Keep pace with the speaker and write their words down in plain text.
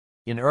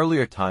In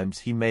earlier times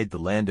he made the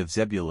land of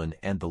Zebulun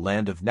and the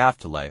land of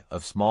Naphtali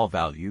of small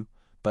value,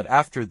 but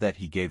after that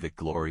he gave it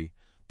glory,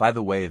 by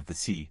the way of the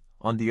sea,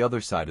 on the other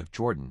side of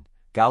Jordan,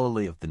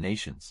 Galilee of the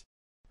nations.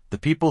 The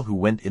people who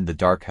went in the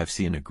dark have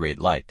seen a great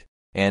light,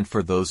 and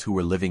for those who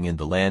were living in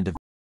the land of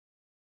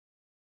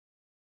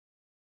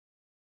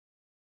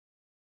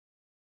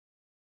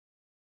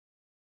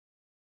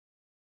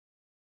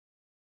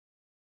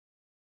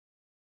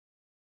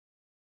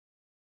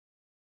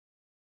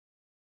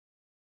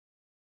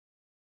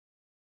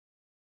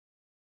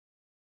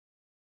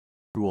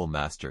cruel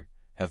master,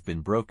 have been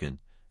broken,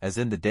 as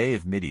in the day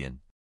of Midian.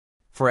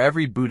 For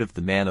every boot of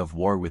the man of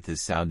war with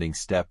his sounding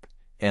step,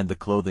 and the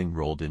clothing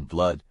rolled in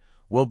blood,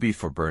 will be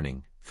for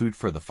burning, food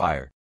for the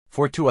fire.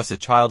 For to us a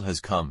child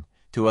has come,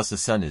 to us a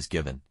son is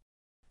given.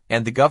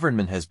 And the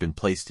government has been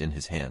placed in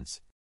his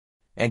hands.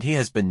 And he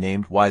has been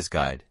named Wise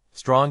Guide,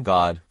 Strong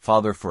God,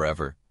 Father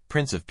forever,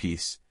 Prince of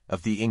Peace.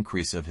 Of the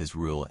increase of his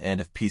rule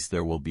and of peace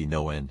there will be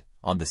no end,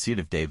 on the seat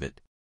of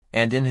David,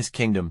 and in his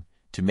kingdom,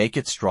 to make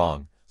it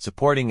strong,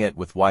 supporting it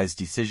with wise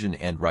decision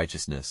and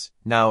righteousness,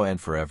 now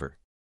and forever.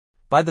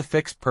 By the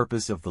fixed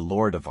purpose of the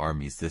Lord of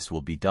armies this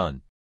will be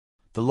done.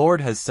 The Lord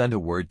has sent a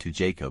word to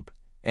Jacob,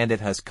 and it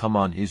has come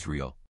on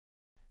Israel.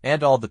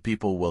 And all the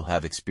people will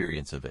have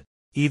experience of it.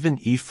 Even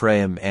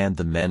Ephraim and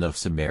the men of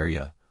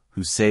Samaria,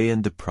 who say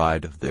in the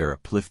pride of their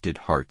uplifted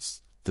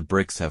hearts, the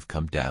bricks have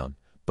come down,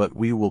 but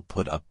we will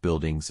put up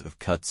buildings of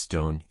cut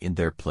stone in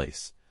their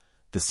place.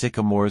 The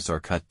sycamores are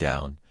cut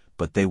down,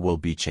 but they will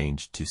be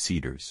changed to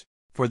cedars.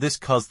 For this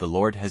cause the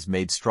Lord has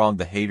made strong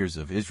the haters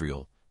of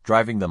Israel,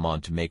 driving them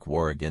on to make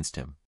war against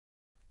him.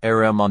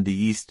 Aram on the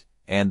east,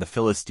 and the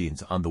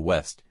Philistines on the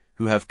west,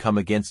 who have come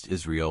against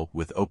Israel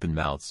with open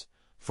mouths.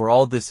 For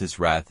all this his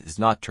wrath is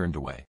not turned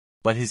away,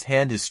 but his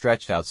hand is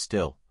stretched out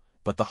still.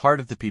 But the heart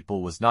of the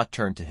people was not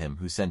turned to him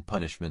who sent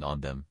punishment on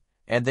them,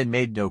 and they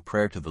made no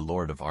prayer to the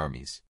Lord of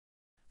armies.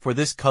 For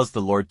this cause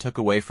the Lord took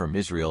away from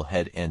Israel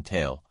head and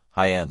tail,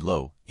 high and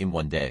low, in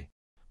one day.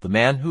 The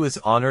man who is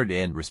honored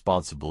and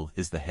responsible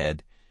is the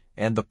head,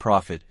 and the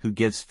prophet who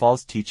gives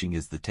false teaching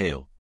is the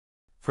tail.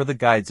 For the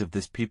guides of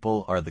this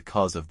people are the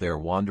cause of their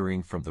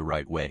wandering from the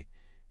right way,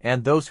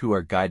 and those who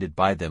are guided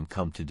by them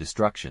come to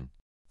destruction.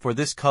 For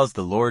this cause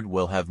the Lord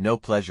will have no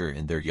pleasure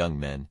in their young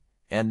men,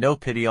 and no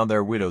pity on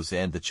their widows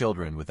and the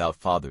children without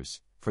fathers,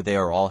 for they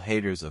are all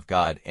haters of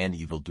God and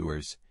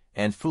evildoers,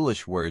 and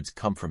foolish words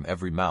come from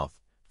every mouth.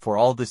 For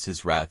all this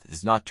his wrath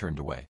is not turned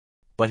away,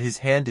 but his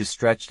hand is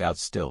stretched out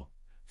still,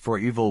 for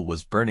evil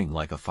was burning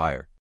like a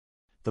fire.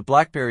 The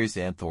blackberries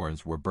and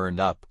thorns were burned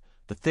up,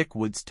 the thick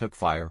woods took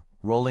fire,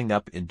 rolling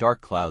up in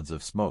dark clouds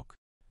of smoke.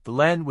 The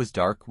land was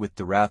dark with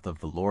the wrath of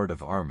the Lord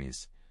of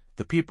armies.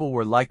 The people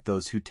were like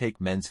those who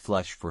take men's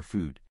flesh for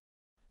food.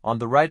 On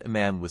the right a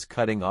man was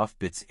cutting off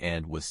bits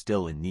and was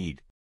still in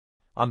need.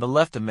 On the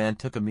left a man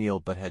took a meal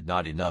but had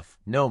not enough.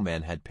 No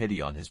man had pity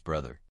on his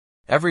brother.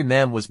 Every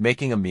man was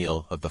making a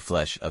meal of the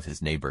flesh of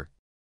his neighbor.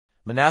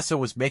 Manasseh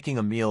was making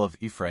a meal of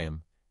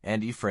Ephraim,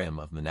 and Ephraim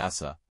of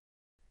Manasseh.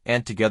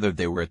 And together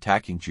they were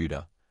attacking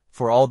Judah.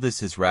 For all this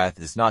his wrath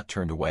is not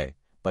turned away,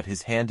 but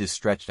his hand is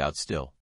stretched out still.